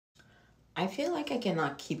I feel like I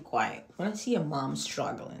cannot keep quiet when I see a mom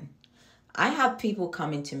struggling. I have people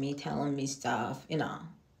coming to me telling me stuff,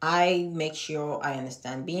 I make sure I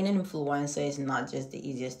understand being an influencer is not just the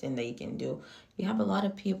easiest thing that you can do. You have a lot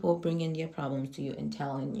of people bringing their problems to you and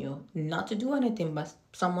telling you not to do anything but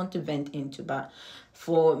someone to vent into. But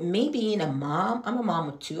for me being a mom, I'm a mom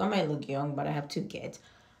of two. I might look young, but I have two kids.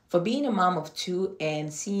 For being a mom of two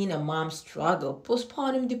and seeing a mom struggle,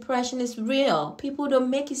 postpartum depression is real. People don't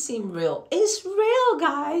make it seem real. It's real,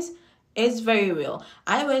 guys. It's very real.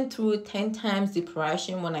 I went through 10 times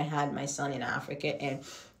depression when I had my son in Africa, and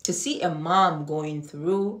to see a mom going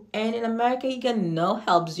through, and in America you get no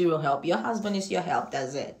help, zero help. Your husband is your help,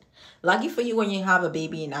 that's it. Lucky for you when you have a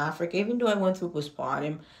baby in Africa. Even though I went through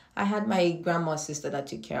postpartum, I had my grandma's sister that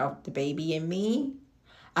took care of the baby and me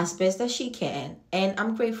as best as she can, and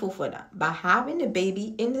I'm grateful for that. But having a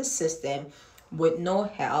baby in the system with no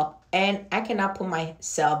help, and I cannot put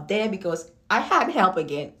myself there because I had help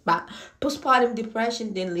again. But postpartum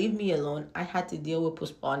depression didn't leave me alone. I had to deal with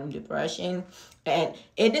postpartum depression, and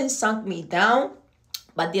it didn't sunk me down.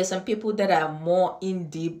 But there's some people that are more in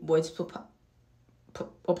deep with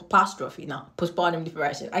apostrophe now, postpartum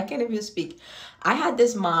depression. I can't even speak. I had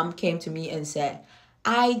this mom came to me and said,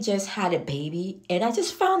 I just had a baby and I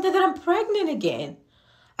just found out that I'm pregnant again.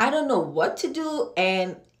 I don't know what to do.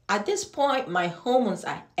 And at this point, my hormones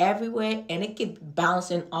are everywhere and it keeps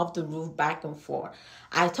bouncing off the roof back and forth.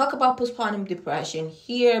 I talk about postpartum depression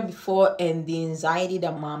here before and the anxiety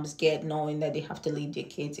that moms get knowing that they have to leave their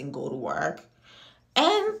kids and go to work.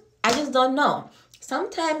 And I just don't know.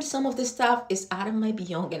 Sometimes some of the stuff is out of my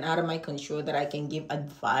beyond and out of my control that I can give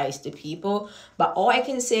advice to people. But all I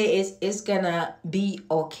can say is it's gonna be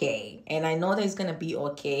okay. And I know that it's gonna be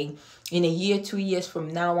okay. In a year, 2 years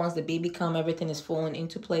from now, once the baby come, everything is falling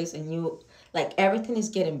into place and you like everything is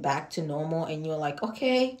getting back to normal and you're like,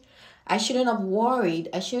 okay, I shouldn't have worried.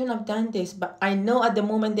 I shouldn't have done this. But I know at the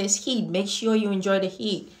moment there's heat. Make sure you enjoy the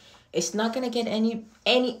heat. It's not gonna get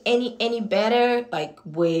any better like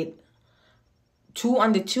with two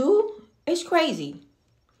under two. It's crazy.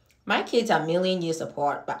 My kids are a million years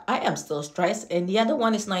apart, but I am still stressed, and the other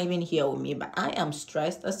one is not even here with me, but I am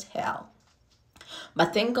stressed as hell.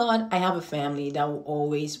 But thank God I have a family that will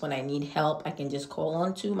always, when I need help, I can just call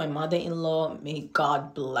on to. My mother-in-law, may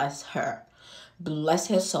God bless her. Bless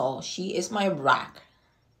her soul. She is my rock.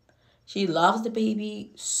 She loves the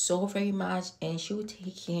baby so very much, and she will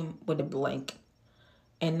take him with a blink.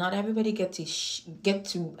 And not everybody get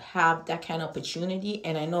to have that kind of opportunity.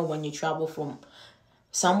 And I know when you travel from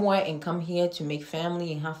somewhere and come here to make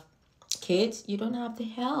family and have kids, you don't have the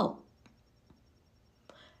help.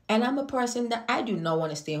 And I'm a person that I do not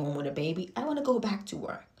want to stay home with a baby. I want to go back to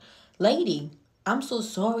work. Lady, I'm so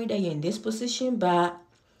sorry that you're in this position, but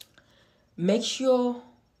make sure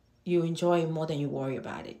you enjoy it more than you worry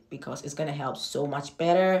about it, because it's going to help so much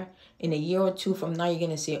better. In a year or two from now, you're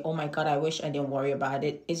going to say, oh my God, I wish I didn't worry about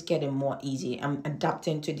it. It's getting more easy. I'm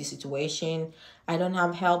adapting to the situation. I don't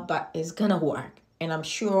have help, but it's going to work. And I'm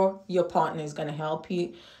sure your partner is going to help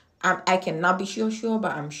you. I cannot be sure,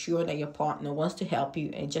 but I'm sure that your partner wants to help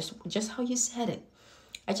you. And just how you said it.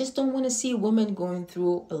 I just don't want to see women going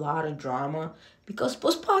through a lot of drama, because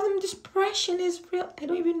postpartum depression is real. I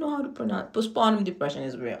don't even know how to pronounce. Postpartum depression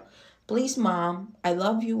is real. Please, mom, I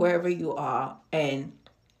love you wherever you are, and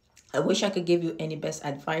I wish I could give you any best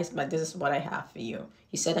advice, but this is what I have for you.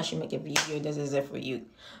 You said I should make a video. This is it for you.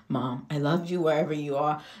 Mom, I love you wherever you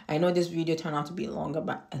are. I know this video turned out to be longer,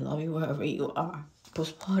 but I love you wherever you are.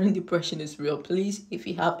 Postpartum depression is real. Please, if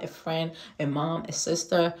you have a friend, a mom, a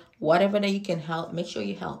sister, whatever that you can help, make sure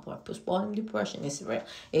you help her. Postpartum depression is real.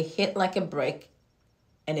 It hit like a brick,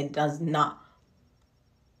 and it does not.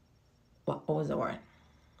 What was the word?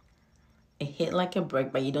 It hit like a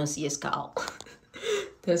brick, but you don't see a skull.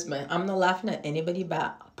 This man, I'm not laughing at anybody,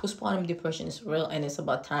 but postpartum depression is real, and it's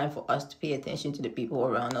about time for us to pay attention to the people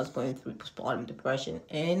around us going through postpartum depression.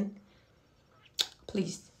 And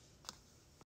please